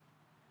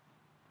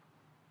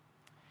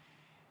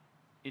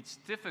It's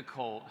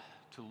difficult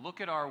to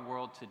look at our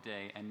world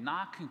today and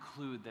not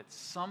conclude that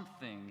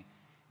something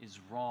is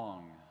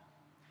wrong.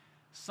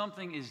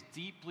 Something is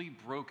deeply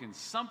broken.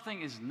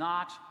 Something is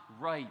not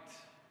right.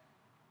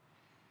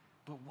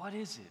 But what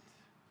is it?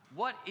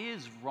 What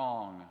is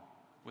wrong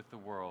with the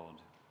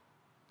world?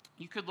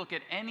 You could look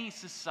at any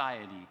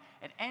society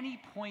at any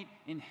point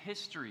in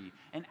history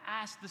and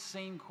ask the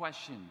same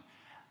question.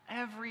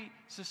 Every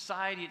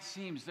society, it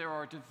seems, there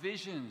are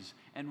divisions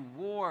and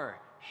war,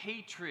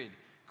 hatred,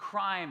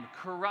 crime,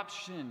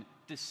 corruption,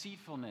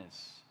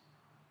 deceitfulness.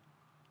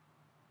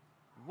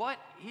 What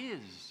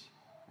is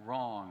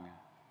wrong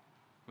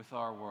with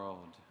our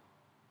world?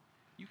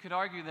 You could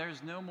argue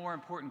there's no more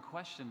important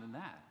question than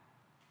that.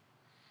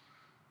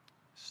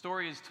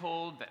 Story is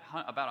told that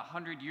about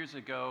 100 years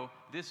ago,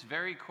 this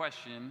very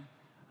question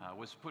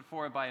was put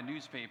forward by a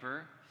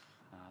newspaper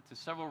to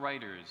several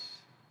writers.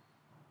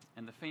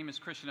 And the famous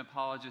Christian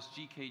apologist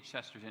G.K.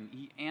 Chesterton,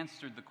 he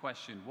answered the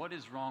question, what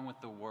is wrong with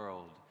the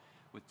world?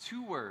 With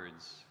two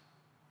words,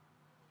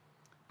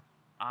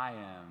 I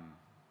am.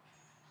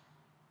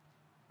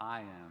 I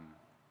am.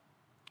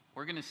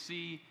 We're going to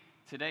see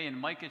today in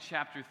Micah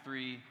chapter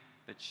 3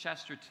 that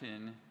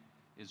Chesterton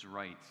is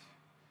right.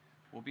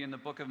 We'll be in the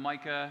book of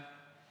Micah.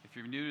 If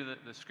you're new to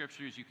the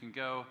scriptures, you can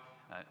go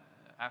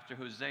after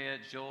Hosea,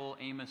 Joel,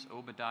 Amos,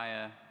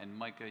 Obadiah, and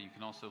Micah. You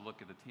can also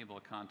look at the table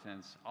of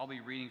contents. I'll be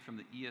reading from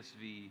the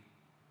ESV,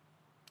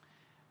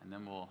 and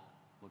then we'll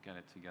look at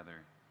it together.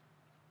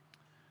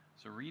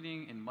 So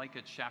reading in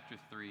Micah chapter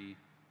 3,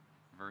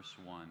 verse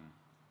 1.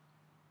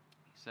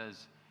 He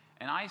says,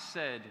 "And I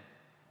said,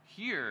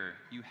 hear,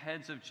 you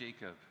heads of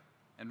Jacob,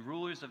 and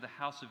rulers of the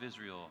house of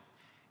Israel,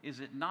 is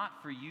it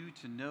not for you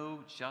to know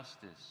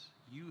justice,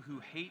 you who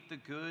hate the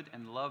good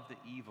and love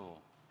the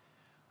evil,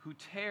 who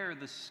tear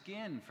the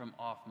skin from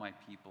off my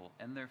people,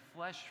 and their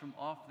flesh from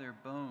off their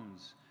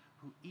bones,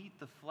 who eat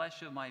the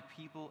flesh of my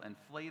people, and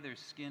flay their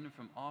skin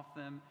from off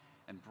them,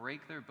 and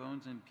break their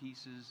bones in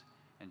pieces,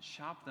 and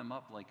chop them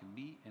up like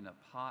meat in a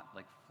pot,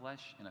 like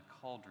flesh in a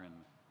cauldron.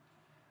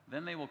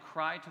 Then they will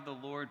cry to the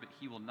Lord, but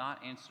he will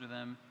not answer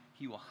them.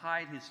 He will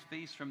hide his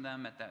face from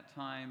them at that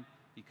time,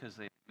 because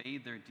they have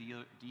made their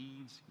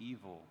deeds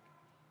evil.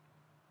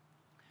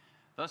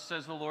 Thus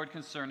says the Lord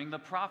concerning the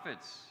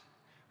prophets,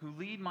 who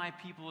lead my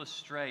people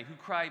astray, who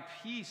cry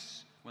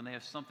peace when they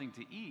have something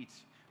to eat,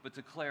 but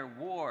declare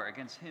war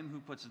against him who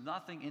puts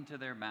nothing into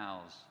their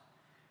mouths.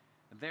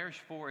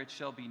 Therefore it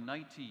shall be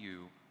night to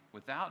you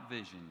without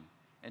vision,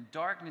 and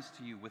darkness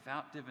to you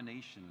without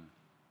divination.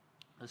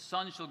 The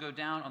sun shall go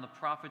down on the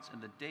prophets,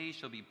 and the day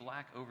shall be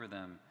black over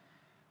them.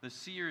 The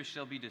seers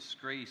shall be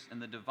disgraced,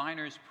 and the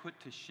diviners put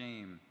to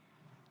shame.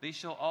 They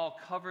shall all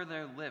cover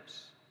their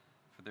lips,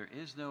 for there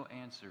is no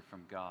answer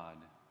from God.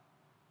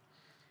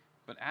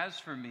 But as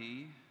for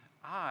me,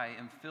 I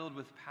am filled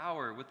with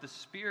power, with the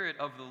Spirit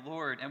of the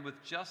Lord, and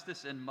with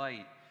justice and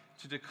might,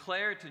 to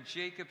declare to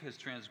Jacob his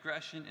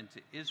transgression, and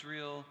to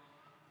Israel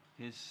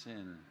his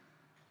sin.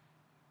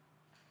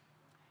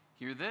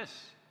 Hear this,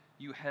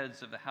 you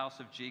heads of the house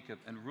of Jacob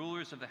and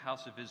rulers of the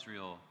house of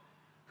Israel,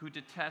 who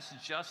detest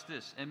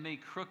justice and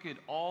make crooked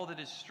all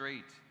that is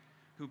straight,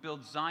 who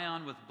build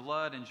Zion with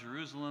blood and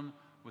Jerusalem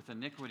with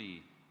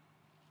iniquity.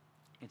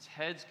 Its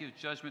heads give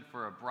judgment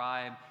for a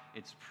bribe,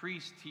 its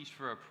priests teach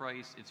for a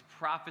price, its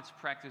prophets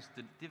practice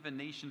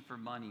divination for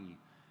money.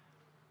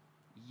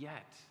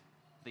 Yet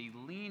they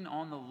lean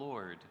on the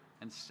Lord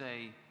and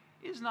say,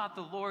 is not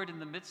the Lord in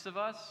the midst of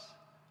us?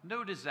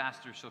 No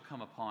disaster shall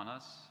come upon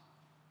us.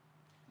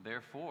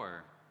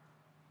 Therefore,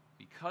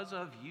 because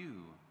of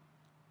you,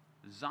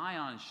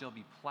 Zion shall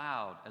be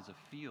plowed as a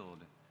field,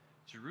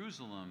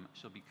 Jerusalem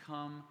shall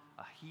become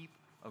a heap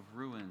of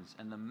ruins,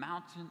 and the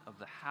mountain of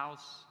the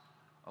house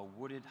a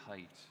wooded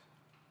height.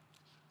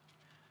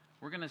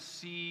 We're going to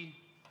see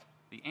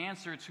the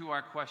answer to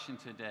our question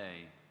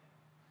today,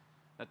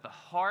 that the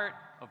heart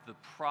of the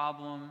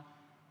problem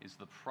is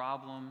the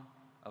problem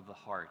of the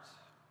heart.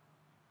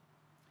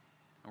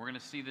 And we're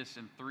going to see this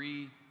in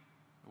three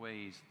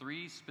ways,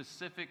 three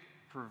specific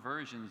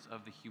perversions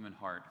of the human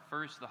heart.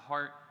 First, the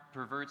heart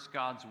perverts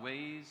God's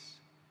ways.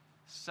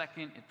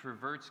 Second, it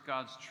perverts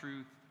God's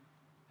truth.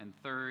 And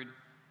third,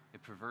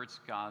 it perverts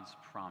God's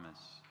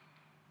promise.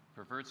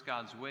 Perverts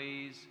God's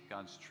ways,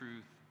 God's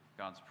truth,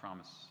 God's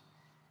promise.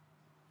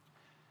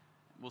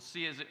 We'll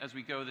see as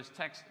we go, this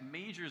text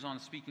majors on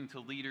speaking to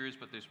leaders,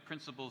 but there's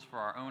principles for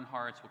our own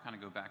hearts. We'll kind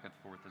of go back and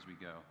forth as we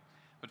go.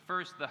 But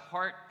first, the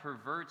heart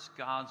perverts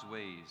God's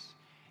ways.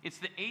 It's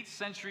the 8th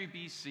century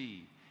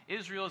BC.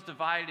 Israel is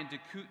divided into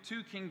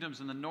two kingdoms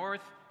in the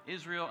north,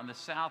 Israel, and the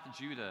south,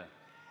 Judah.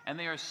 And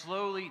they are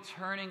slowly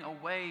turning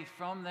away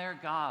from their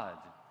God,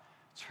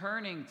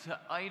 turning to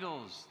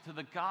idols, to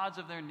the gods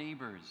of their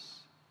neighbors.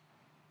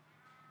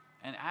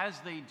 And as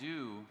they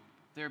do,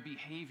 their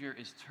behavior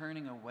is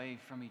turning away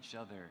from each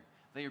other.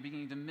 They are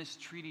beginning to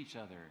mistreat each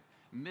other,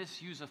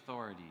 misuse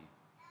authority.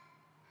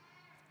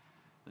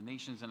 The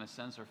nations, in a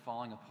sense, are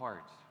falling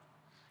apart.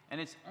 And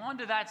it's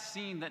onto that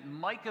scene that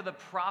Micah the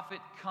prophet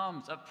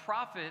comes. A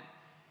prophet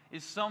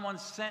is someone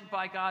sent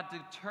by God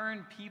to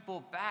turn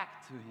people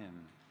back to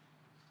him.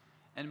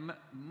 And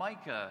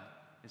Micah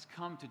has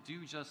come to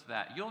do just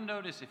that. You'll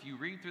notice if you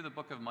read through the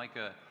book of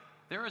Micah,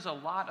 there is a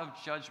lot of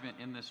judgment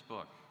in this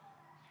book.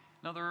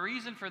 Now, the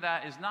reason for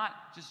that is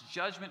not just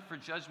judgment for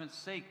judgment's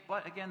sake,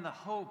 but again, the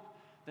hope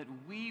that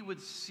we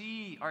would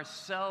see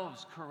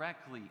ourselves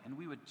correctly and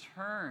we would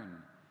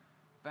turn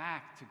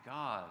back to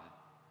God,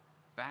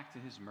 back to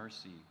his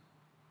mercy.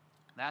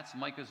 That's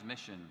Micah's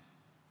mission.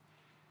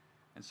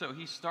 And so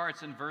he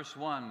starts in verse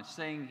 1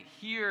 saying,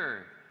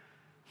 Hear,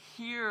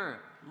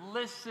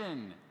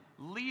 listen,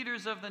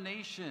 leaders of the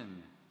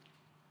nation.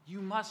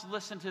 You must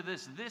listen to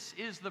this. This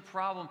is the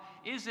problem.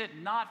 Is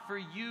it not for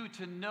you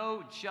to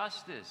know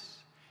justice?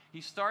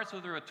 He starts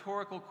with a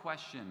rhetorical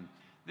question.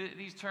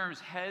 These terms,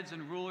 heads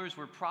and rulers,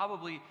 were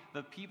probably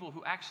the people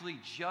who actually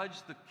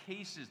judged the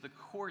cases, the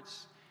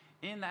courts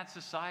in that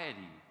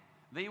society.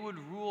 They would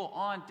rule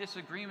on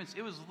disagreements.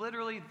 It was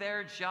literally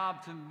their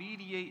job to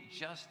mediate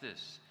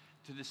justice,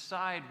 to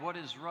decide what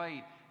is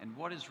right and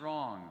what is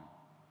wrong.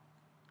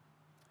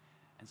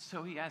 And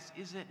so he asks,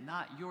 is it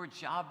not your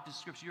job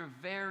description, your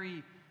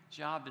very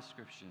job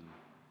description,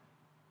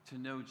 to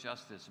know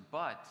justice?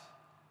 But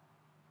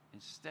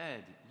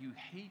instead, you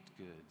hate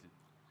good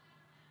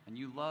and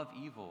you love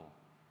evil.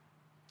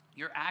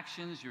 Your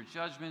actions, your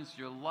judgments,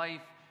 your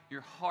life,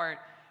 your heart,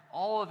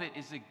 all of it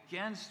is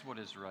against what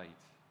is right.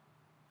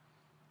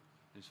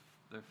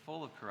 They're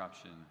full of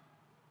corruption.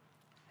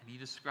 And he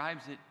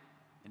describes it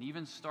in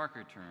even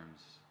starker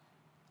terms.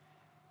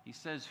 He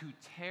says, who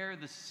tear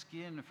the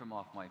skin from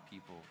off my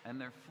people and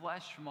their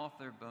flesh from off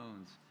their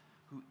bones,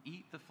 who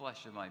eat the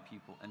flesh of my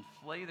people and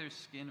flay their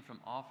skin from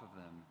off of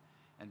them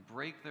and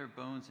break their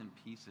bones in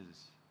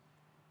pieces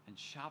and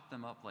chop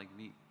them up like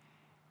meat.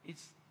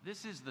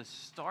 This is the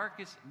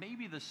starkest,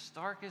 maybe the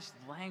starkest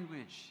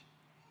language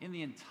in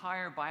the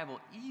entire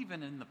Bible,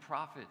 even in the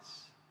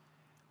prophets.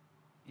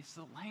 It's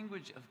the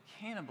language of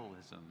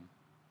cannibalism.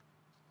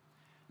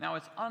 Now,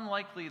 it's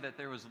unlikely that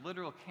there was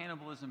literal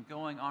cannibalism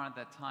going on at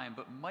that time,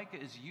 but Micah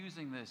is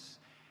using this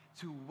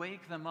to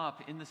wake them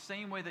up in the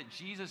same way that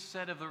Jesus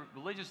said of the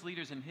religious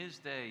leaders in his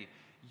day,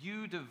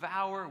 you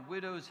devour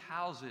widows'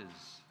 houses.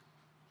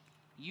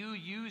 You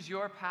use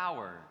your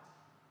power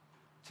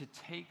to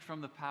take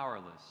from the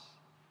powerless.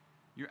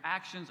 Your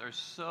actions are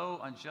so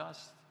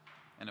unjust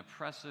and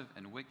oppressive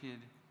and wicked,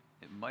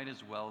 it might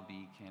as well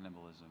be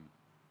cannibalism.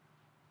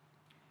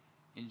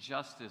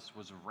 Injustice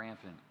was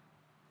rampant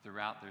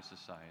throughout their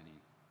society.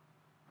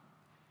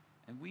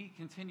 And we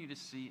continue to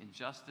see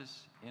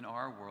injustice in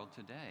our world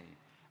today.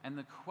 And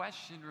the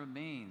question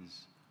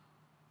remains,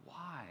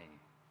 why?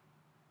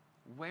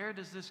 Where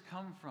does this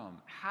come from?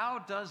 How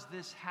does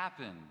this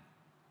happen?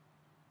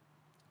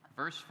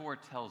 Verse 4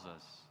 tells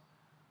us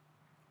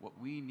what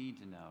we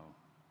need to know.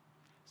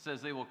 It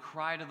says, they will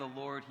cry to the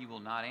Lord, he will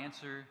not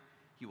answer.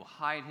 He will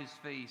hide his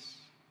face.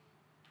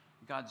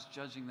 God's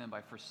judging them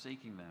by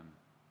forsaking them,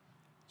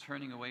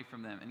 turning away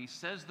from them. And he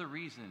says the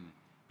reason,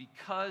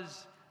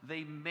 because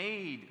they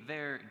made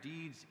their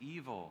deeds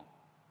evil.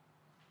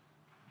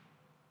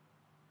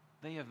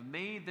 They have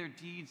made their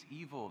deeds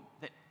evil.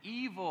 That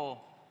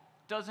evil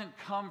doesn't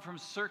come from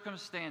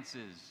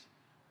circumstances.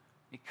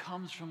 It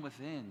comes from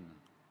within.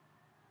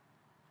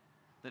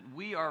 That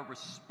we are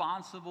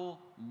responsible,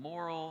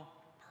 moral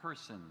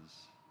persons.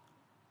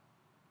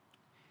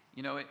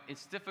 You know,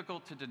 it's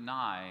difficult to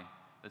deny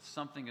that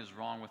something is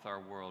wrong with our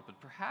world, but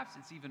perhaps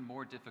it's even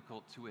more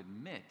difficult to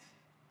admit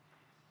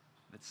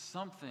that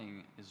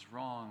something is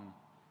wrong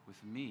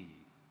with me.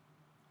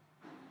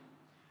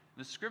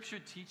 The scripture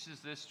teaches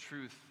this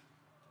truth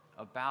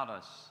about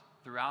us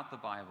throughout the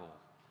Bible,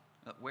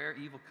 that where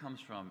evil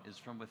comes from is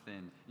from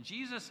within.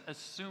 Jesus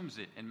assumes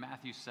it in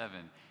Matthew 7.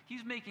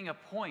 He's making a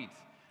point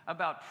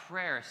about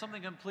prayer,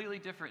 something completely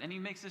different, and he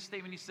makes this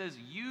statement. He says,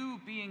 you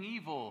being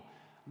evil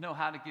know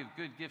how to give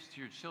good gifts to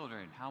your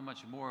children. How much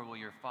more will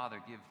your Father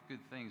give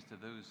good things to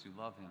those who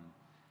love him?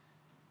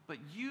 But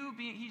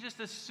he just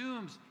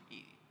assumes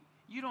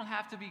you don't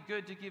have to be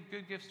good to give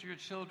good gifts to your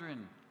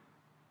children.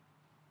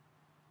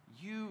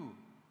 You,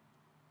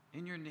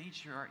 in your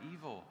nature, are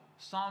evil.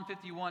 Psalm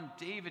 51,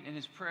 David, in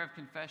his prayer of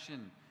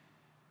confession,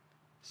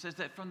 says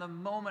that from the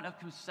moment of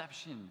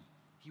conception,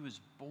 he was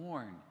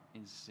born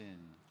in sin.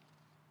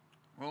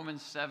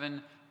 Romans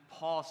 7,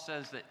 Paul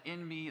says that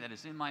in me, that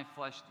is in my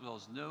flesh,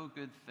 dwells no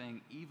good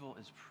thing. Evil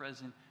is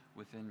present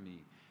within me.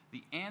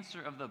 The answer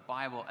of the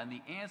Bible and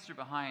the answer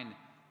behind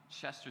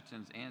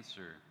Chesterton's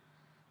answer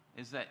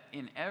is that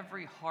in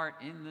every heart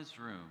in this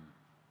room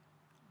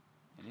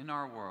and in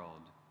our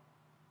world,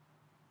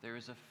 there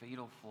is a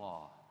fatal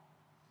flaw.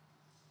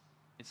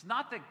 It's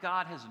not that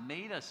God has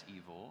made us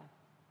evil,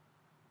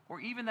 or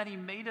even that he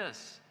made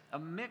us a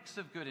mix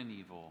of good and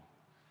evil,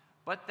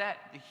 but that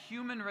the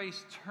human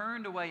race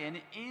turned away, and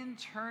in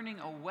turning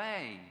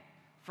away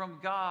from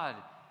God,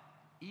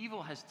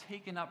 evil has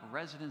taken up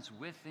residence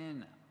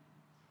within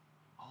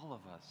all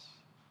of us.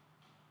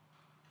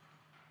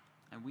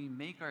 And we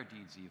make our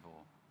deeds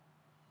evil.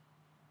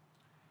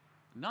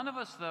 None of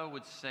us, though,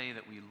 would say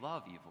that we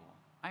love evil.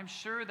 I'm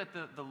sure that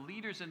the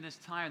leaders in this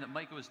time that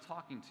Micah was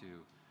talking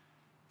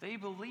to, they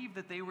believed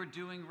that they were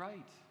doing right.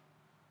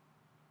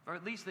 Or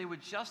at least they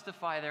would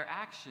justify their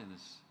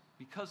actions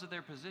because of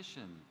their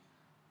position.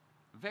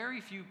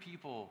 Very few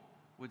people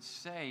would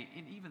say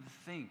and even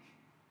think,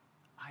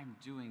 I'm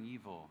doing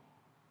evil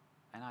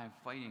and I'm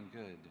fighting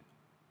good.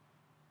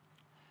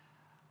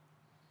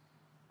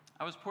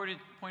 I was pointed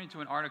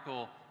to an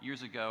article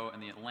years ago in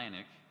The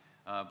Atlantic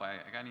by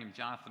a guy named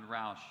Jonathan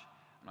Rauch.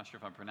 I'm not sure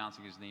if I'm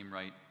pronouncing his name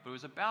right, but it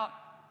was about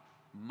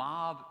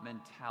mob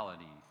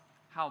mentality,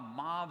 how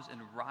mobs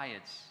and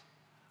riots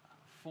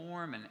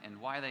form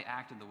and why they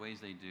act in the ways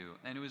they do.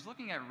 And it was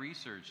looking at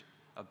research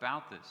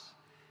about this.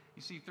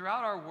 You see,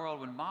 throughout our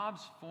world, when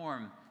mobs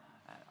form,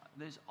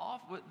 there's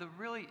the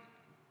really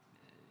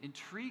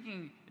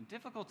intriguing and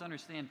difficult to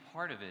understand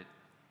part of it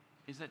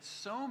is that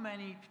so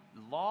many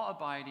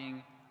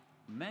law-abiding,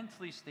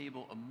 mentally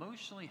stable,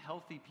 emotionally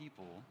healthy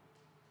people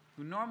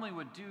who normally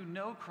would do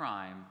no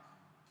crime,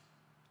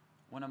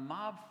 when a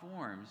mob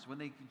forms, when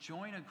they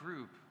join a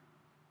group,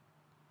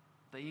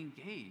 they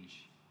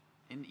engage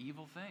in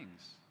evil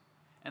things.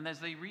 And as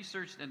they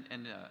researched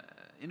and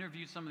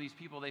interviewed some of these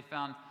people, they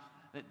found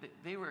that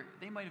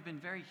they might have been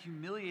very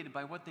humiliated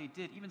by what they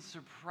did, even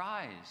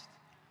surprised.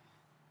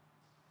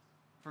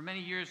 For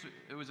many years,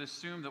 it was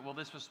assumed that, well,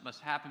 this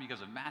must happen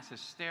because of mass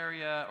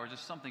hysteria or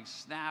just something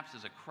snaps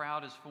as a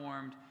crowd is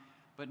formed.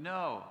 But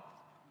no,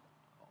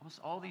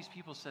 almost all these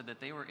people said that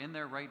they were in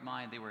their right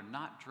mind, they were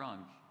not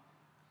drunk.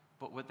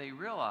 But what they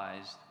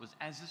realized was,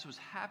 as this was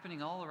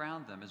happening all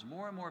around them, as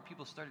more and more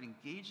people started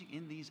engaging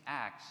in these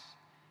acts,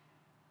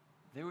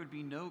 there would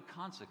be no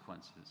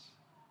consequences.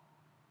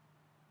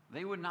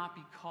 They would not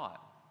be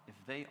caught if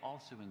they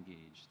also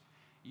engaged.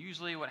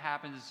 Usually what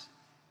happens,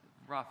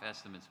 rough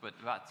estimates, but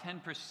about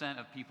 10%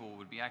 of people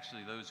would be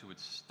actually those who would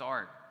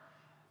start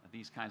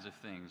these kinds of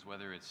things,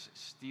 whether it's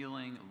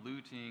stealing,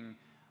 looting,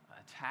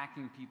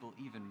 attacking people,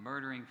 even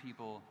murdering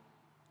people.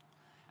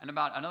 And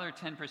about another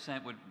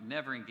 10% would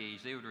never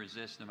engage. They would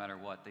resist no matter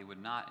what. They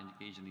would not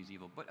engage in these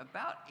evil. But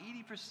about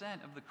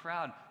 80% of the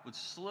crowd would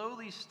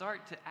slowly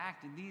start to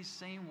act in these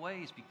same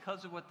ways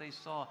because of what they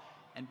saw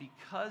and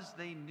because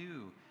they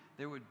knew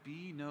there would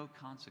be no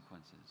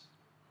consequences.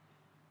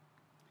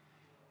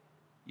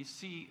 You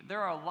see,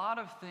 there are a lot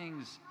of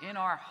things in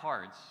our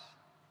hearts,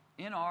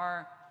 in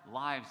our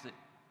lives, that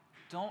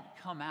don't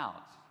come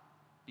out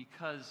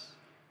because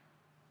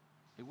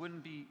it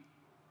wouldn't be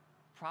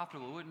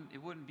profitable,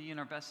 it wouldn't be in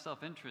our best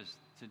self-interest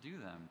to do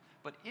them.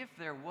 But if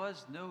there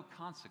was no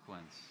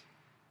consequence,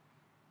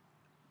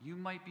 you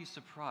might be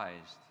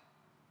surprised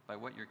by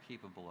what you're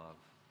capable of.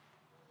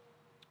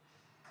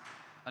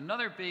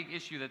 Another big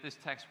issue that this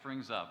text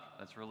brings up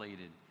that's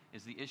related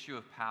is the issue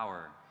of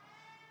power.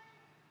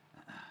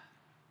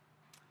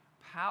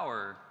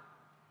 Power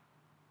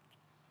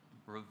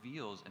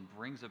reveals and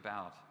brings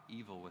about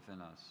evil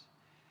within us.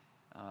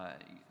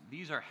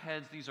 These are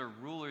heads, these are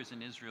rulers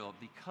in Israel.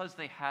 Because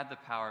they had the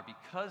power,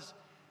 because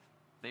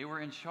they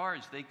were in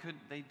charge, they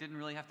didn't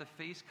really have to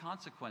face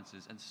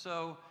consequences. And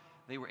so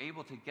they were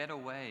able to get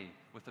away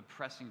with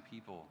oppressing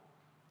people.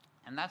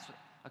 And that's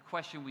a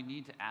question we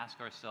need to ask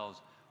ourselves.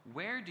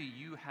 Where do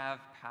you have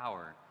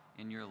power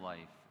in your life,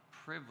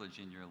 privilege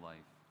in your life?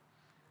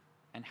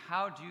 And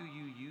how do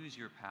you use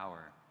your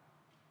power?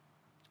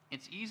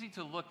 It's easy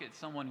to look at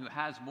someone who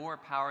has more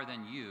power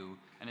than you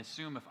and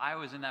assume if I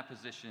was in that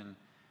position,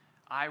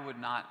 I would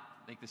not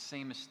make the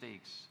same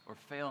mistakes or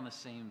fail in the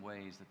same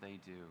ways that they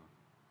do.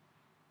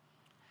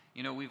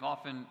 You know, we've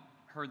often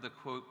heard the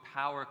quote,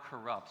 power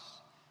corrupts,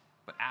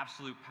 but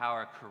absolute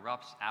power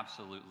corrupts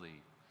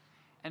absolutely.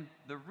 And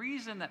the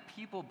reason that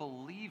people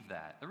believe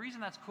that, the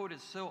reason that's quoted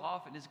so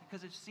often is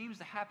because it seems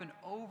to happen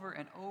over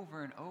and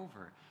over and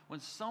over. When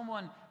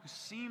someone who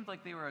seemed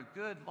like they were a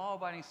good,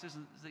 law-abiding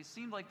citizen, they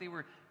seemed like they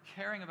were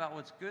caring about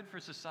what's good for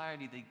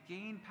society, they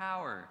gain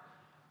power,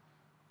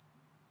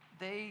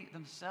 they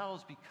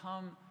themselves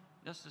become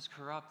just as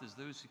corrupt as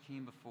those who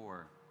came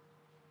before.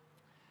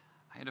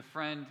 I had a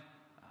friend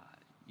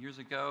years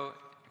ago,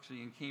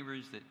 actually in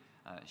Cambridge, that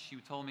she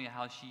told me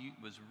how she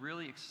was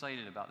really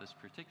excited about this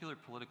particular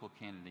political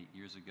candidate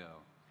years ago,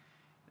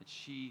 that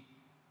she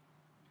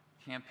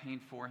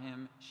campaigned for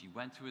him, she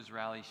went to his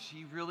rally,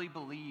 she really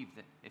believed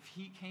that if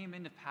he came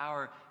into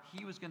power,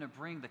 he was going to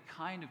bring the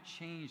kind of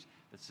change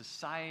that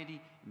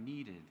society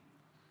needed.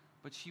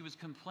 But she was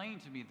complaining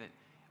to me that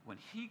when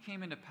he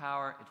came into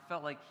power, it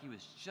felt like he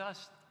was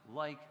just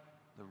like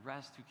the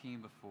rest who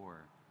came before.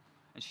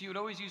 And she would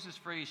always use this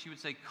phrase. She would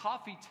say,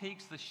 coffee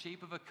takes the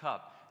shape of a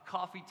cup.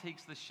 Coffee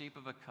takes the shape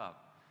of a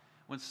cup.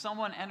 When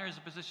someone enters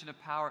a position of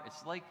power,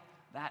 it's like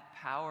that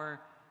power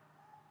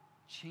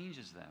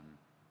changes them.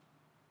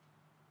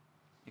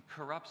 It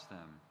corrupts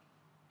them.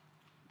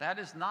 That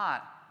is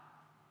not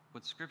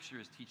what Scripture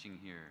is teaching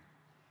here.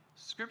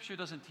 Scripture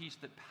doesn't teach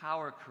that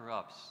power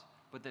corrupts,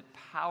 but that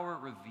power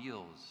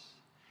reveals.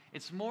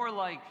 It's more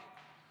like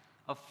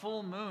a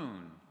full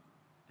moon.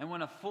 And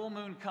when a full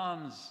moon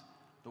comes,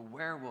 the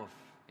werewolf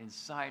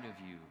inside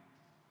of you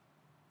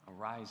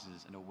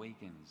arises and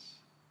awakens.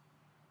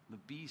 the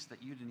beast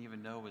that you didn't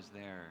even know was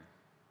there.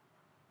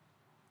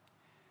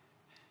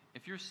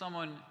 If you're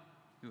someone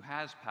who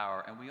has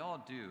power, and we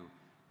all do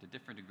to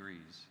different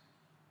degrees,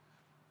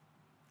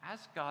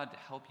 ask God to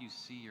help you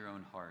see your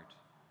own heart.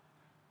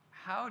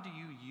 How do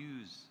you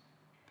use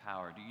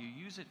power? Do you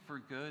use it for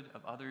good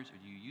of others, or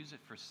do you use it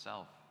for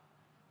self?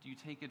 Do you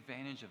take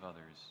advantage of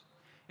others?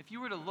 If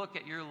you were to look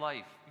at your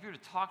life, if you were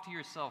to talk to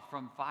yourself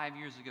from 5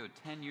 years ago,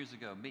 10 years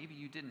ago, maybe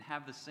you didn't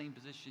have the same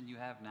position you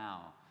have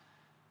now,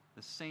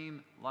 the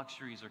same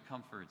luxuries or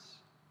comforts.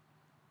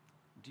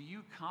 Do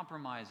you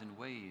compromise in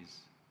ways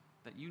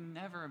that you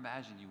never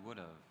imagined you would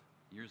have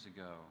years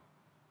ago?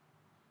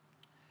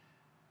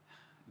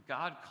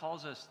 God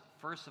calls us,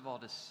 first of all,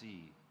 to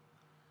see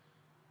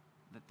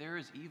that there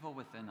is evil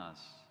within us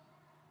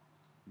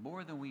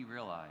more than we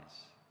realize.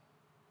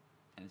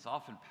 And it's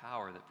often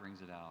power that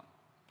brings it out.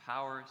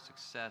 Power,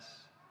 success,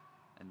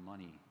 and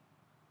money.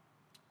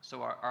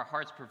 So our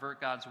hearts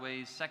pervert God's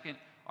ways. Second,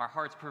 our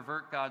hearts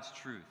pervert God's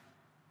truth.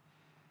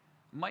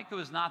 Micah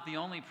is not the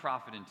only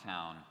prophet in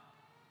town.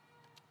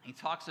 He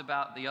talks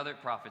about the other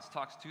prophets,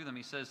 talks to them.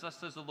 He says, "Thus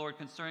says the Lord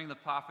concerning the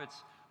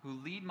prophets who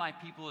lead my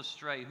people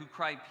astray, who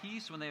cry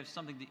peace when they have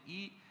something to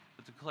eat,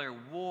 but declare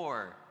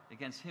war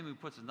against him who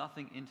puts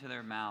nothing into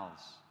their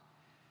mouths."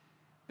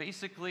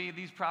 Basically,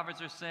 these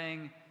prophets are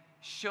saying,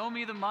 show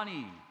me the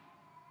money,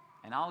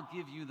 and I'll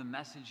give you the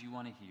message you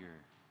want to hear.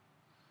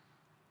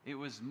 It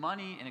was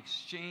money in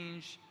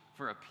exchange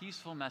for a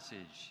peaceful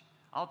message.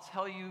 I'll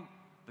tell you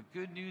the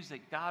good news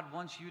that God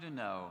wants you to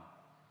know.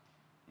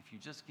 If you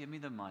just give me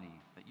the money,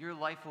 that your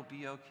life will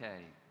be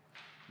okay.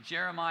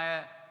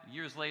 Jeremiah,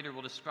 years later,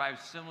 will describe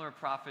similar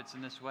prophets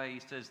in this way. He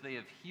says, "They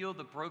have healed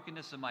the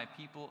brokenness of my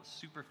people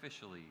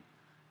superficially,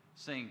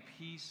 saying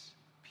peace,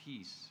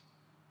 peace,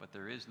 but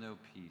there is no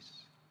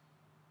peace."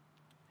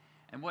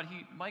 And what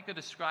Micah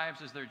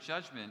describes as their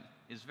judgment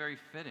is very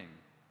fitting.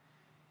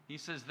 He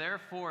says,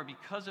 "Therefore,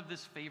 because of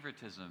this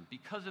favoritism,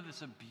 because of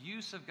this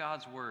abuse of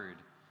God's word,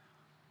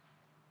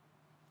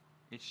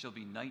 it shall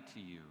be night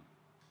to you,"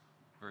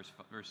 verse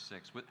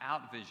 6,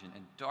 "without vision,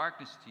 and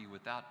darkness to you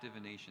without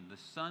divination. The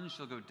sun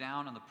shall go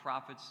down on the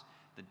prophets,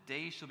 the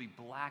day shall be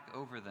black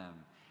over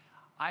them.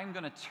 I'm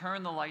going to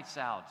turn the lights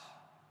out.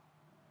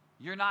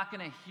 You're not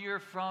going to hear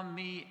from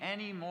me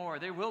anymore.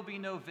 There will be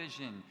no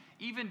vision.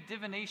 Even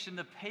divination,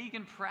 the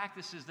pagan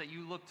practices that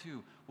you look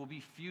to, will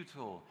be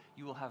futile.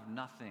 You will have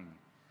nothing.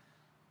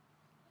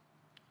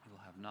 You will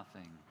have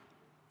nothing."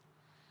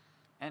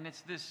 And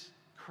it's this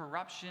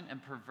corruption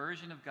and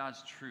perversion of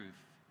God's truth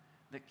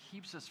that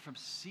keeps us from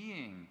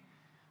seeing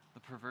the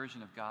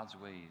perversion of God's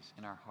ways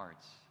in our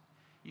hearts.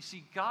 You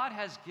see, God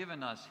has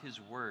given us his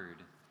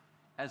word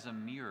as a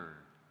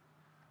mirror.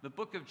 The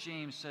book of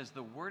James says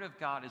the word of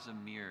God is a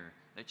mirror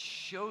that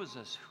shows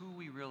us who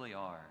we really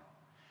are.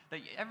 That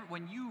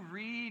when you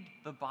read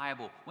the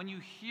Bible, when you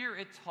hear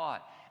it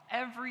taught,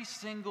 every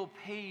single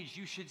page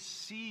you should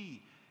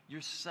see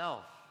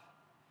yourself.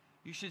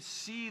 You should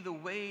see the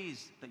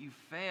ways that you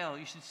fail.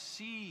 You should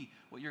see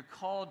what you're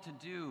called to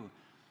do.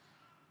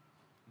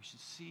 You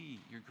should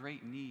see your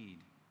great need.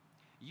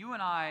 You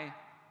and I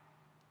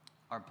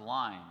are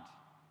blind.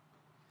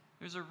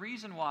 There's a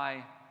reason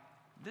why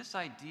this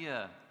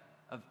idea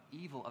of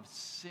evil, of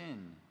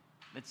sin,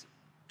 that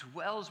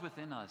dwells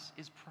within us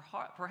is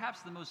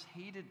perhaps the most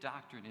hated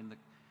doctrine in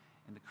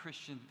the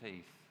Christian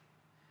faith.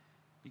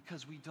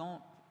 Because we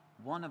don't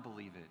want to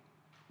believe it.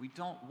 We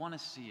don't want to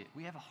see it.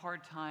 We have a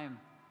hard time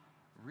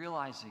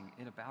realizing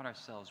it about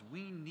ourselves.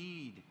 We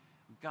need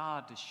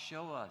God to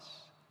show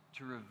us,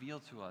 to reveal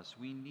to us.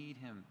 We need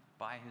him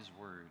by his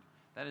word.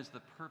 That is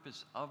the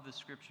purpose of the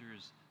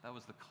scriptures. That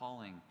was the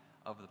calling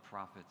of the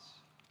prophets.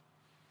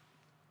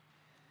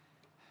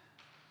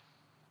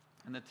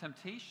 And the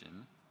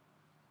temptation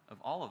of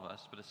all of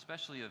us, but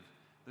especially of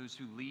those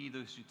who lead,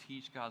 those who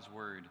teach God's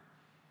word,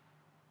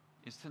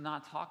 is to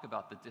not talk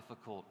about the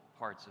difficult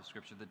parts of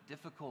Scripture, the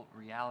difficult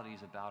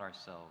realities about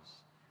ourselves,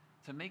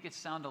 to make it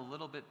sound a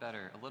little bit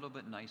better, a little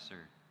bit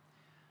nicer.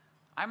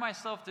 I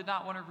myself did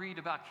not want to read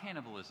about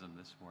cannibalism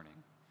this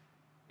morning.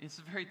 It's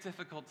a very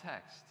difficult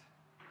text.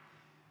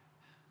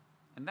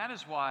 And that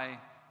is why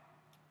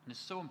it is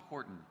so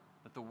important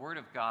that the Word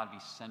of God be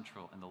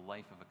central in the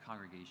life of a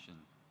congregation.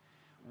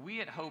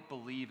 We at Hope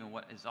believe in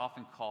what is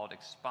often called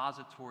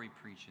expository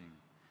preaching.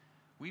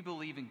 We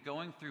believe in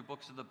going through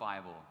books of the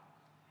Bible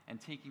and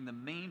taking the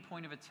main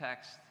point of a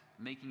text,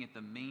 making it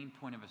the main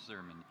point of a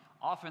sermon.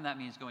 Often that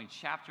means going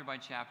chapter by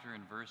chapter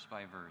and verse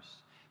by verse.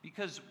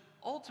 Because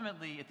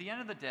ultimately, at the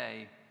end of the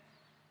day,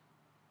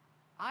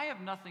 I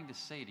have nothing to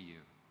say to you.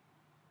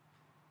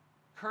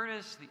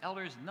 Curtis, the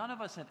elders, none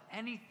of us have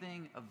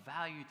anything of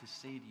value to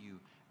say to you.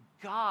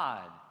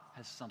 God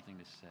has something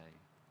to say.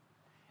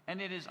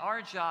 And it is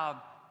our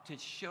job to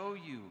show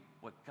you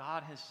what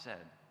God has said.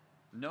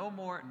 No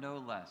more, no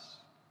less.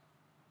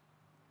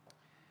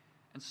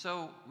 And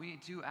so we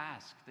do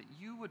ask that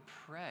you would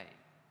pray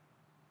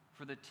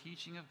for the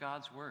teaching of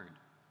God's word.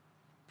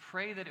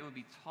 Pray that it would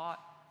be taught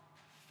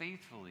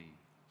faithfully,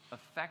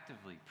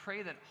 effectively.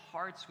 Pray that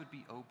hearts would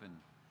be open,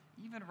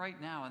 even right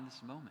now in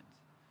this moment,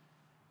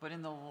 but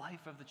in the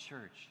life of the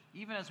church.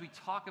 Even as we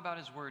talk about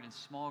his word in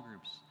small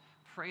groups,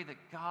 pray that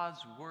God's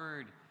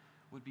word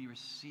would be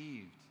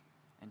received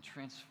and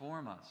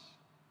transform us.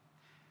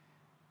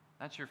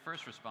 That's your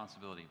first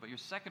responsibility. But your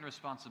second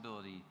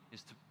responsibility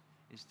is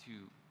to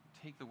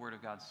take the word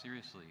of God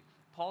seriously.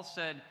 Paul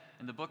said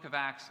in the book of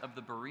Acts of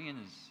the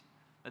Bereans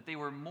that they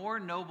were more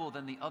noble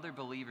than the other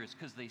believers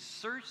because they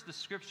searched the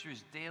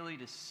scriptures daily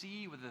to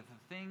see whether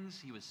the things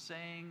he was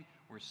saying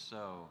were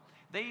so.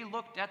 They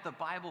looked at the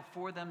Bible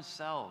for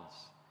themselves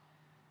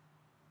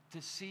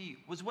to see,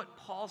 was what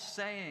Paul's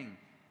saying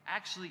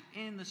actually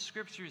in the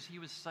scriptures he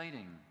was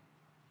citing?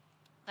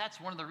 That's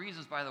one of the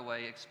reasons, by the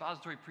way,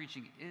 expository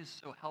preaching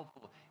is so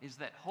helpful, is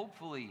that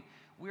hopefully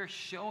we're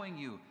showing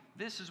you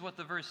this is what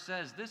the verse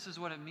says, this is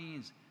what it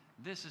means,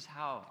 this is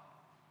how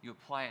you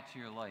apply it to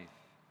your life.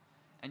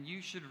 And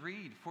you should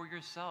read for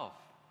yourself.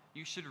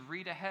 You should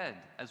read ahead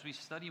as we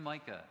study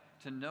Micah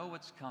to know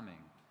what's coming.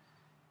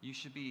 You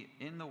should be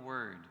in the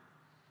Word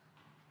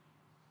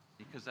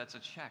because that's a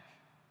check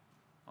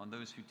on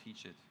those who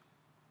teach it.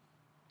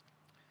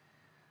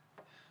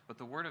 But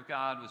the Word of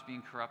God was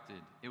being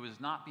corrupted. It was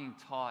not being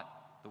taught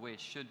the way it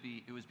should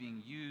be. It was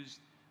being used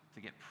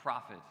to get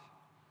profit,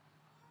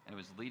 and it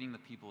was leading the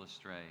people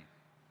astray.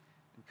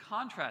 In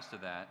contrast to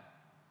that,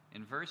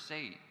 in verse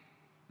 8,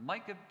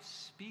 Micah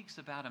speaks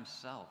about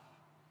himself.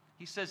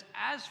 He says,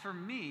 "As for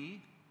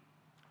me,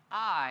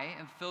 I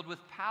am filled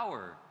with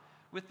power,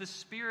 with the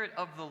Spirit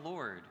of the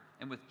Lord,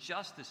 and with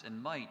justice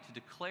and might, to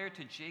declare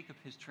to Jacob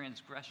his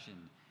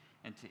transgression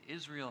and to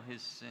Israel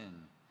his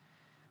sin."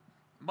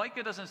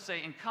 Micah doesn't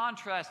say, in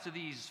contrast to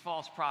these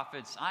false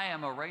prophets, I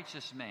am a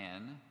righteous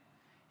man.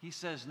 He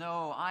says,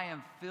 no, I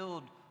am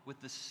filled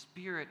with the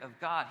Spirit of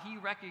God. He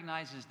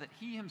recognizes that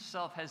he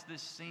himself has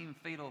this same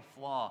fatal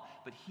flaw,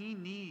 but he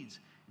needs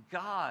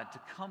God to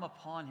come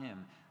upon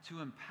him,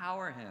 to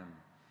empower him,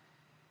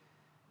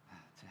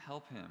 to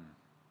help him.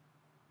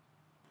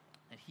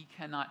 That he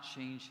cannot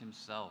change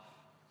himself.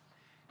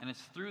 And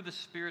it's through the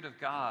Spirit of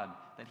God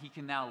that he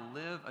can now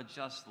live a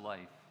just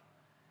life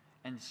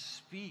and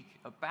speak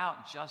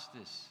about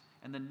justice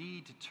and the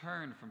need to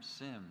turn from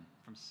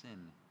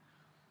sin.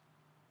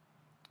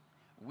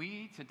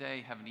 We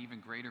today have an even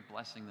greater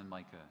blessing than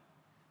Micah.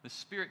 The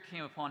Spirit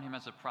came upon him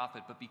as a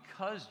prophet, but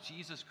because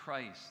Jesus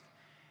Christ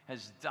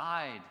has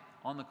died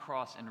on the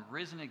cross and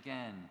risen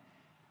again,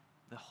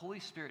 the Holy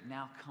Spirit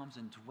now comes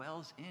and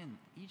dwells in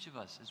each of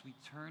us as we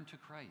turn to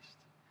Christ.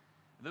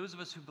 Those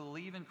of us who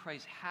believe in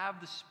Christ have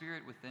the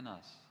Spirit within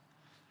us.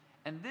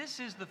 And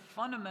this is the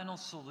fundamental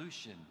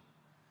solution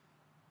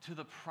to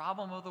the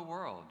problem of the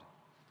world.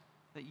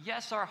 That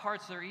yes, our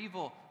hearts are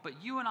evil,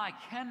 but you and I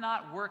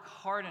cannot work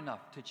hard enough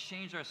to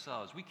change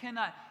ourselves. We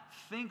cannot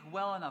think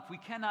well enough. We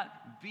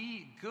cannot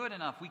be good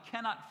enough. We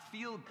cannot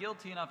feel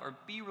guilty enough or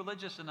be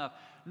religious enough.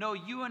 No,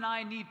 you and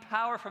I need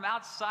power from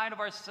outside of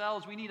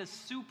ourselves. We need a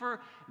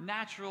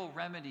supernatural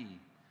remedy.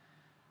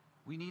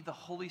 We need the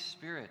Holy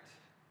Spirit.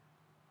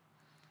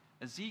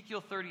 Ezekiel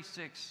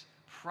 36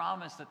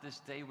 promised that this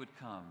day would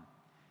come.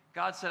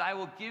 God said, I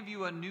will give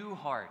you a new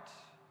heart.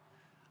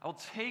 I will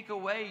take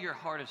away your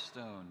heart of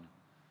stone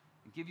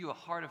and give you a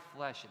heart of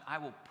flesh, and I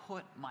will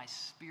put my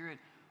Spirit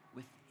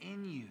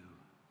within you,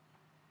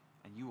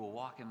 and you will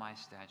walk in my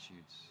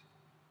statutes.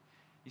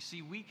 You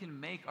see, we can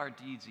make our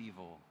deeds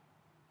evil,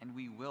 and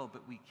we will,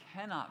 but we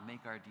cannot make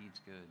our deeds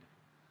good.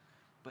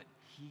 But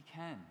he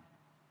can.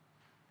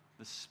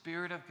 The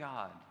Spirit of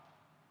God,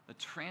 the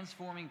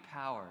transforming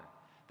power,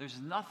 there's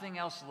nothing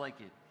else like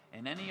it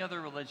in any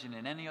other religion,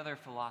 in any other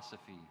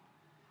philosophy,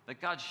 that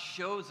God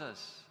shows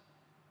us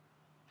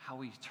how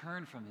we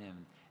turn from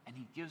him, and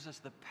he gives us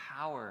the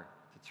power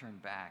to turn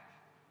back.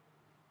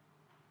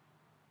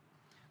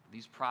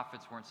 These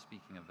prophets weren't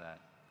speaking of that.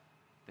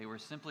 They were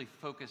simply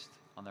focused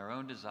on their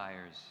own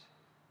desires.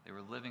 They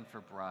were living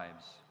for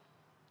bribes.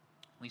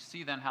 We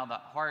see then how the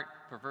heart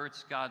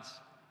perverts God's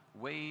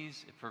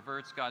ways, it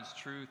perverts God's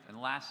truth,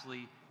 and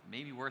lastly,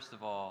 maybe worst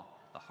of all,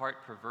 the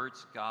heart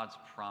perverts God's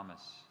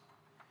promise.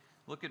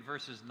 Look at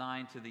verses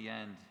 9 to the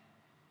end.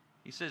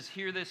 He says,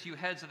 hear this, you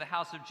heads of the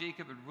house of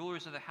Jacob and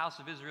rulers of the house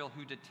of Israel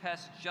who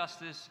detest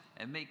justice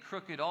and make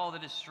crooked all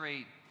that is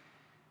straight.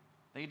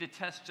 They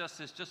detest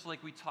justice just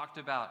like we talked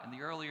about in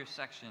the earlier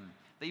section.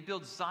 They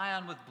build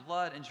Zion with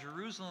blood and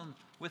Jerusalem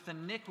with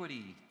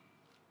iniquity.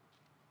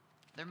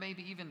 There may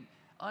be even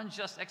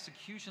unjust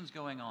executions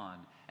going on.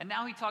 And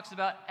now he talks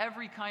about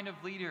every kind of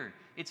leader.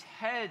 Its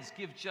heads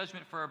give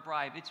judgment for a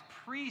bribe. Its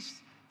priests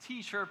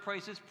teach for a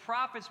price. Its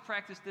prophets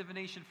practice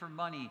divination for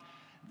money.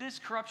 This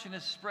corruption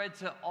is spread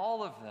to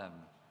all of them.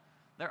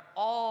 They're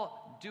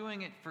all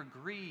doing it for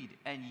greed,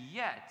 and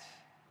yet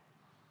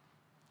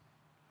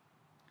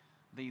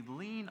they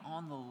lean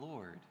on the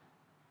Lord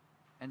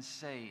and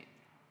say,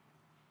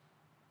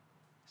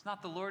 is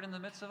not the Lord in the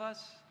midst of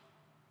us?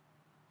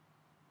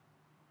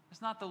 Is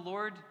not the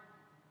Lord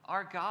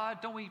our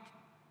God? Don't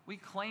we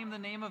claim the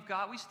name of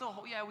God?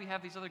 We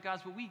have these other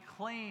gods, but we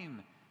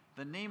claim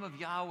the name of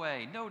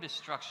Yahweh. No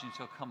destruction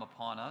shall come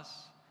upon us.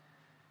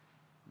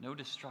 No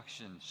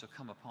destruction shall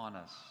come upon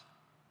us.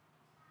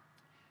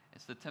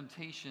 It's the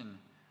temptation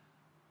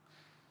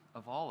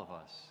of all of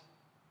us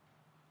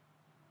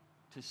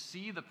to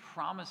see the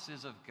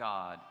promises of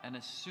God and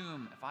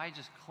assume if I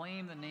just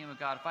claim the name of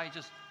God, if I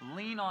just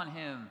lean on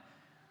Him,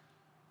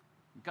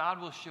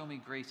 God will show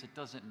me grace. It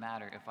doesn't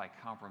matter if I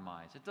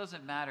compromise. It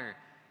doesn't matter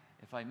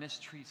if I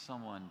mistreat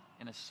someone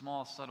in a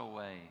small, subtle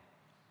way.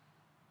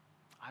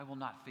 I will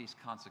not face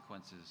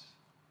consequences.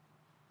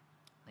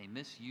 They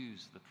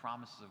misuse the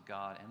promises of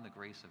God and the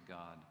grace of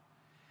God.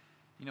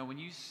 You know, when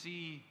you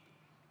see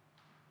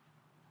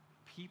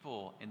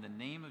people in the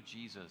name of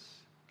Jesus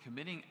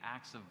committing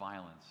acts of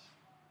violence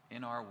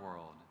in our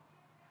world,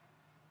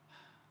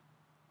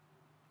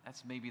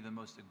 that's maybe the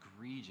most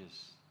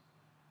egregious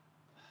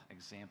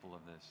example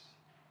of this.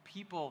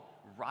 People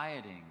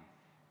rioting,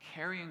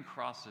 carrying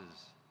crosses,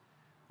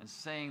 and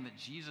saying that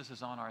Jesus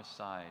is on our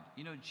side.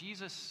 You know,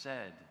 Jesus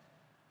said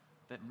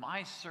that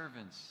my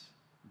servants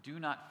do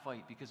not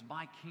fight because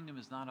my kingdom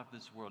is not of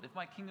this world. If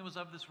my kingdom was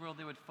of this world,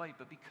 they would fight,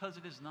 but because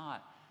it is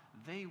not,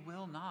 they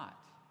will not.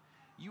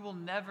 You will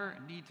never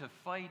need to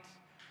fight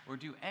or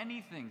do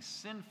anything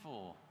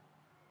sinful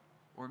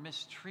or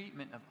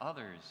mistreatment of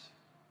others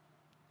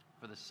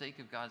for the sake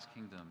of God's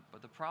kingdom.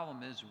 But the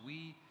problem is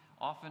we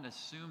often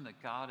assume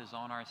that God is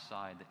on our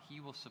side, that He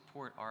will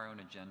support our own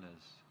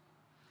agendas.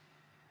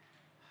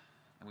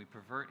 And we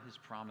pervert His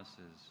promises.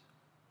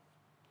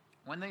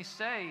 When they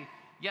say,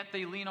 yet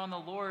they lean on the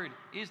Lord,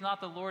 is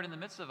not the Lord in the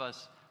midst of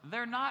us,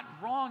 they're not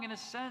wrong in a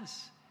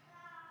sense.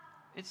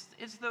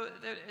 It's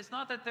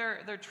not that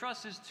their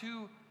trust is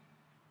too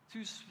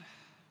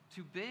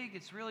big,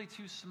 it's really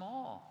too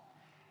small.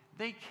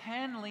 They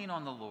can lean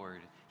on the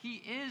Lord. He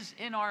is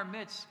in our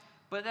midst,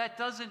 but that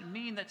doesn't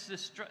mean that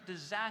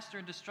disaster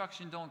and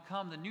destruction don't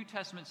come. The New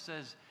Testament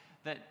says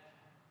that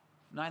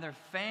neither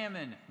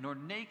famine, nor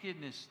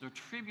nakedness, nor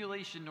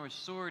tribulation, nor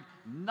sword,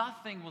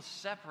 nothing will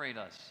separate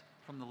us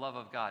from the love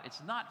of God.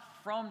 It's not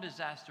from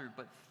disaster,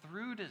 but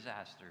through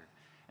disaster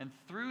and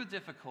through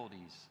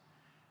difficulties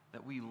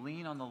that we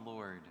lean on the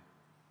Lord,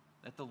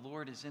 that the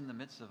Lord is in the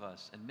midst of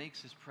us and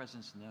makes His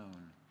presence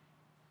known.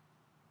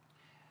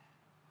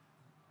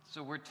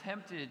 So we're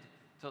tempted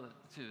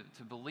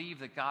to believe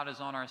that God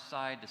is on our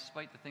side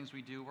despite the things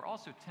we do. We're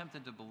also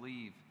tempted to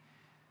believe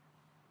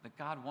that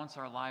God wants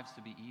our lives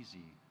to be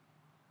easy.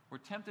 We're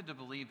tempted to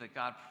believe that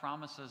God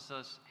promises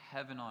us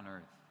heaven on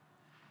earth.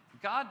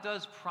 God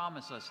does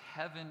promise us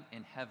heaven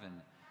in heaven,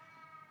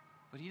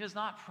 but He does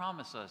not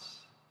promise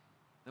us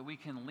that we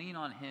can lean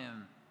on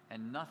Him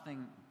and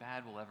nothing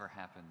bad will ever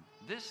happen.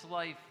 This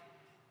life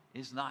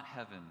is not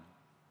heaven.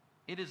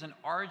 It is an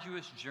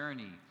arduous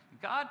journey.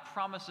 God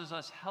promises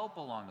us help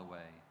along the way,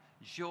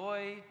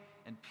 joy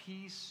and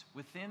peace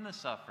within the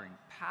suffering,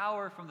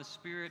 power from the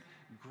Spirit,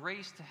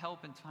 grace to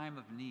help in time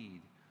of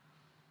need.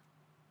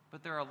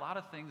 But there are a lot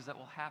of things that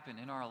will happen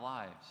in our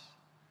lives.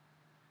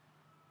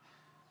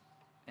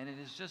 And it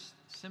is just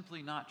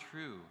simply not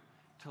true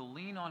to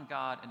lean on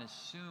God and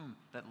assume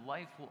that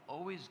life will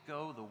always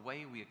go the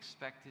way we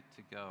expect it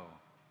to go.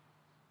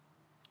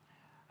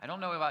 I don't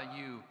know about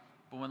you,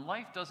 but when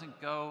life doesn't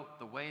go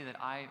the way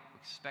that I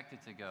expect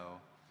it to go,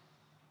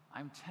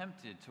 I'm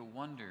tempted to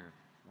wonder,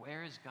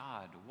 where is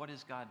God? What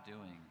is God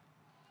doing?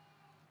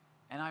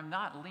 And I'm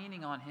not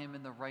leaning on Him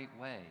in the right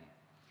way.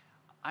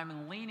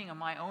 I'm leaning on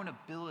my own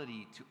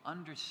ability to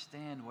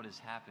understand what is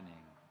happening.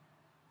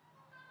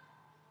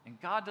 And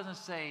God doesn't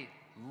say,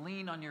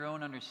 lean on your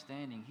own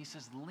understanding. He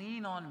says,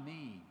 lean on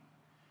me.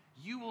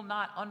 You will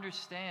not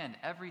understand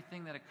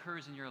everything that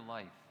occurs in your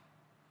life.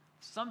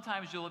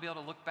 Sometimes you'll be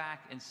able to look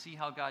back and see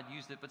how God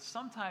used it, but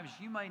sometimes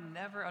you might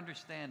never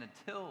understand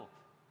until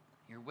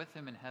you're with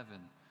Him in heaven.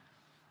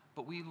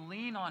 But we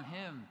lean on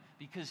Him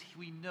because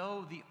we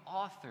know the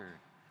author.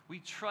 We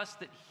trust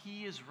that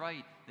He is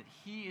right, that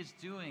He is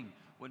doing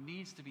what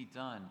needs to be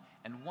done.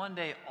 And one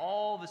day,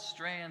 all the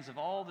strands of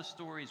all the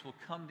stories will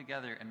come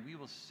together and we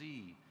will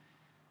see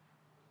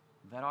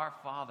that our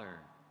Father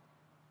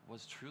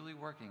was truly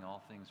working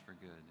all things for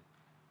good.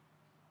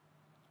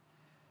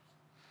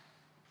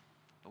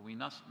 But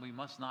we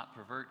must not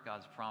pervert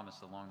God's promise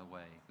along the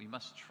way. We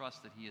must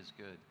trust that He is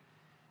good,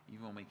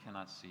 even when we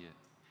cannot see it.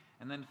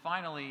 And then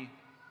finally,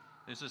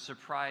 there's a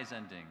surprise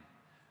ending.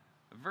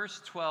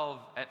 Verse 12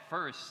 at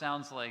first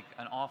sounds like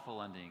an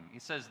awful ending. He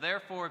says,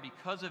 therefore,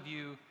 because of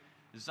you,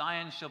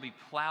 Zion shall be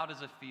plowed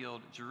as a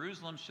field,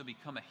 Jerusalem shall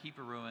become a heap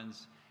of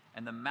ruins,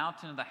 and the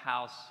mountain of the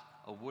house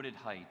a wooded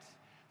height.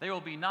 There will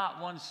be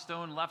not one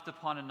stone left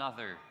upon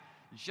another.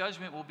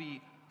 Judgment will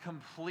be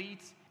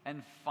complete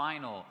and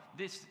final.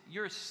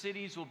 Your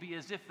cities will be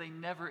as if they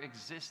never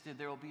existed.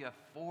 There will be a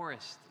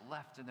forest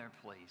left in their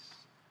place,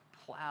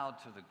 plowed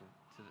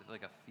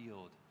like a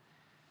field.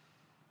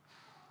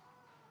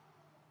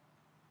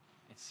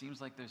 It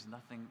seems like there's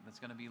nothing that's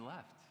going to be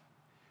left.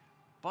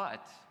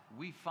 But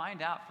we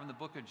find out from the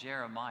book of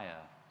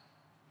Jeremiah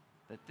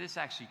that this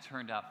actually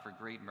turned out for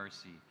great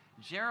mercy.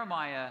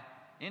 Jeremiah,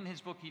 in his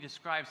book, he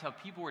describes how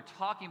people were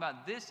talking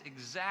about this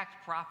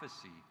exact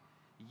prophecy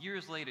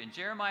years later. And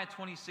Jeremiah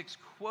 26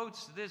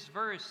 quotes this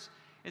verse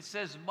It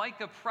says,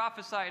 Micah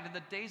prophesied in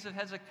the days of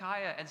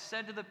Hezekiah and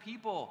said to the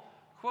people,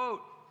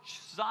 quote,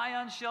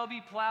 Zion shall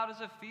be plowed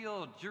as a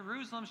field,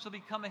 Jerusalem shall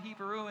become a heap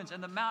of ruins,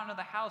 and the mountain of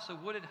the house a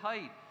wooded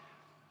height.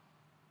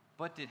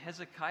 But did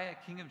Hezekiah,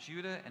 king of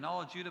Judah, and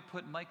all of Judah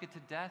put Micah to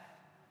death?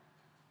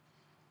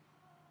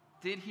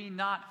 Did he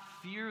not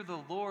fear the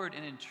Lord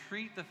and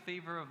entreat the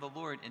favor of the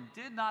Lord? And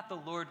did not the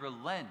Lord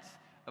relent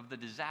of the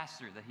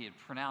disaster that he had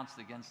pronounced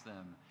against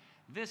them?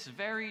 This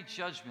very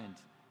judgment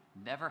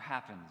never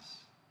happens.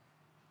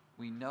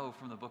 We know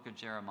from the book of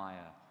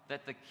Jeremiah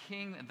that the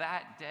king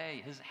that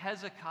day, his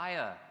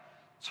Hezekiah,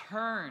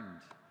 turned,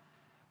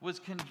 was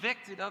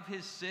convicted of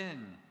his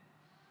sin,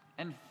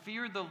 and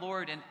feared the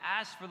Lord and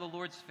asked for the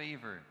Lord's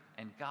favor.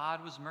 And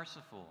God was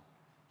merciful.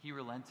 He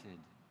relented.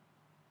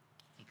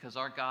 Because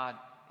our God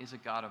is a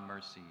God of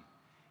mercy.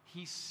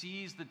 He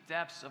sees the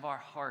depths of our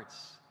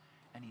hearts,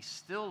 and he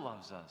still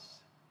loves us.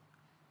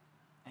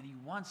 And he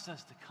wants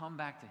us to come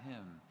back to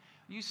him.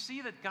 You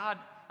see that God,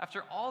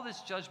 after all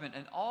this judgment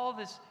and all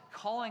this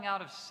calling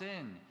out of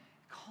sin,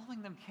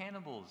 calling them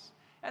cannibals,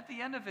 at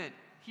the end of it,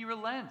 he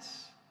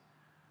relents.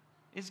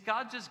 Is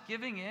God just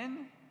giving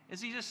in?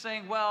 Is he just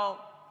saying,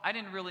 well, I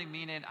didn't really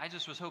mean it. I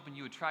just was hoping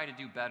you would try to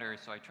do better,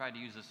 so I tried to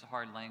use this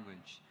hard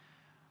language.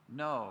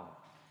 No.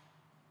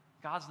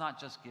 God's not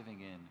just giving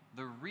in.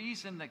 The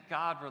reason that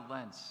God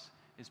relents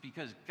is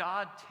because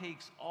God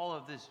takes all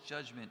of this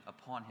judgment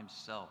upon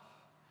himself.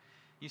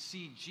 You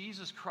see,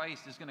 Jesus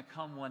Christ is going to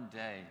come one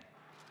day.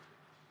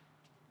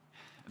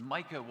 And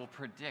Micah will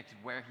predict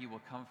where he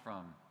will come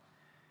from,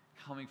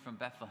 coming from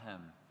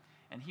Bethlehem.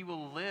 And he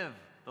will live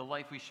the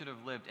life we should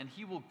have lived. And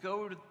he will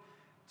go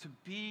to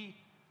be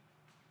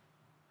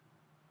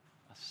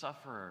a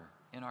sufferer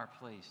in our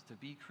place, to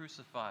be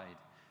crucified.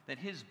 That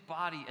his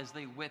body, as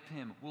they whip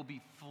him, will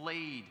be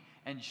flayed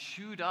and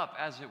chewed up,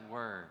 as it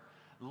were,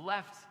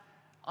 left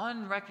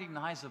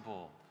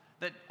unrecognizable.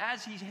 That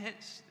as he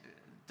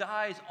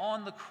dies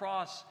on the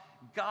cross,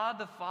 God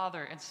the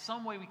Father, in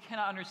some way we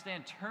cannot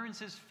understand, turns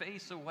his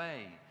face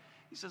away.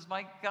 He says,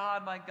 my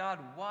God,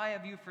 why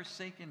have you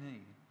forsaken me?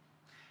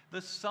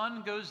 The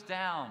sun goes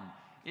down.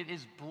 It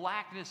is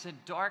blackness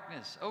and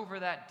darkness over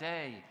that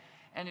day.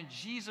 And when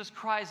Jesus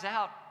cries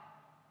out,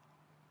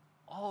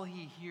 all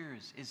he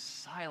hears is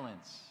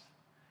silence,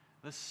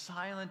 the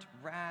silent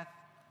wrath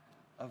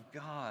of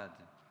God.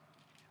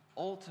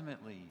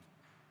 Ultimately,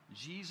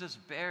 Jesus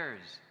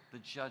bears the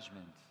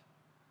judgment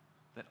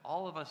that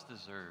all of us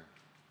deserve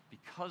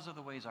because of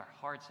the ways our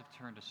hearts have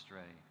turned astray.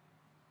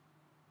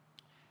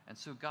 And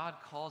so God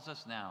calls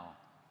us now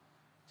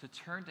to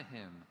turn to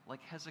him like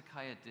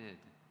Hezekiah did,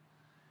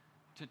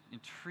 to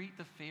entreat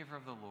the favor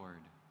of the Lord.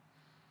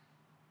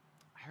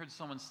 I heard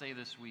someone say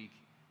this week,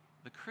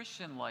 the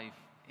Christian life,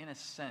 in a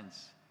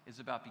sense, is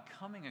about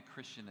becoming a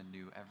Christian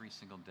anew every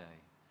single day.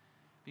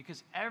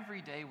 Because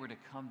every day we're to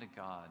come to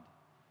God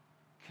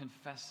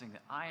confessing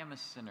that I am a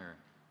sinner,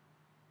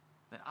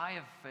 that I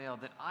have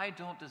failed, that I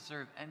don't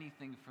deserve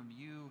anything from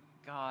you,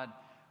 God,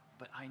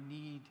 but I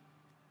need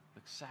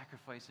the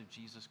sacrifice of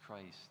Jesus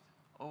Christ.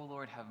 Oh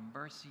Lord, have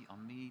mercy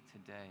on me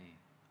today.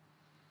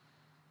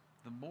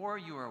 The more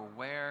you are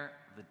aware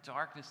of the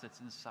darkness that's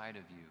inside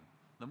of you,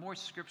 the more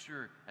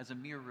Scripture as a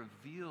mirror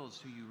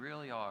reveals who you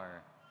really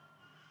are,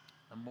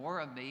 the more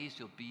amazed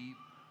you'll be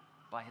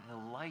by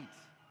the light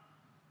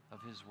of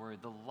his word,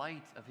 the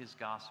light of his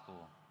gospel.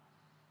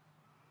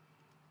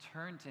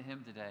 Turn to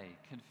him today.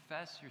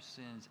 Confess your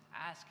sins.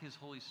 Ask his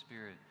Holy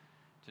Spirit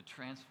to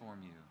transform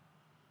you,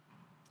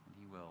 and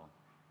he will.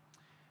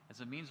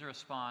 As a means of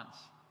response,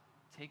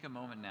 take a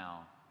moment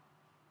now.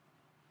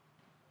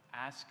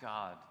 Ask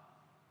God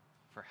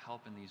for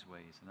help in these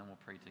ways, and then we'll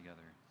pray together.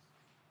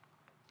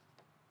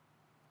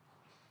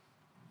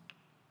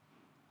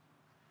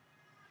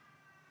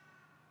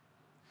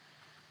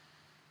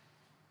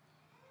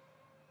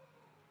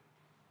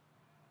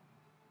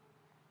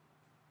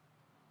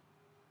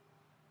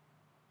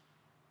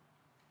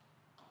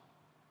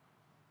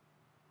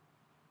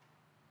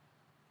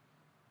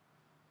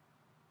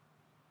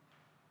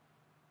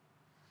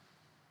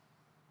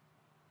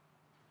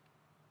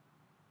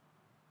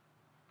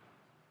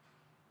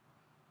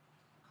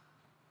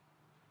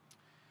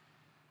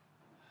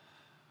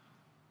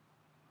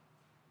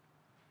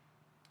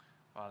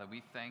 Father,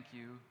 we thank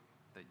you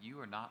that you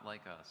are not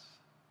like us,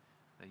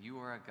 that you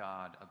are a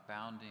God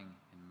abounding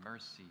in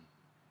mercy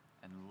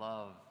and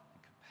love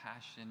and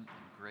compassion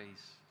and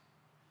grace.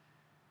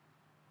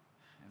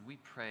 And we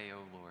pray, O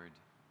Lord,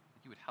 that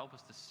you would help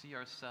us to see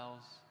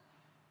ourselves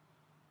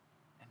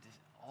and to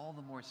all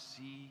the more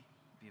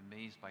be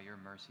amazed by your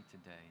mercy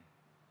today.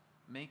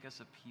 Make us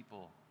a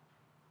people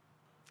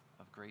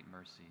of great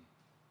mercy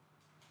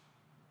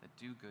that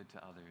do good to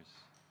others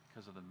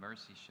because of the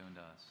mercy shown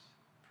to us.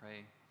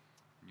 Pray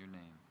in your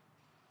name.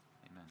 Amen.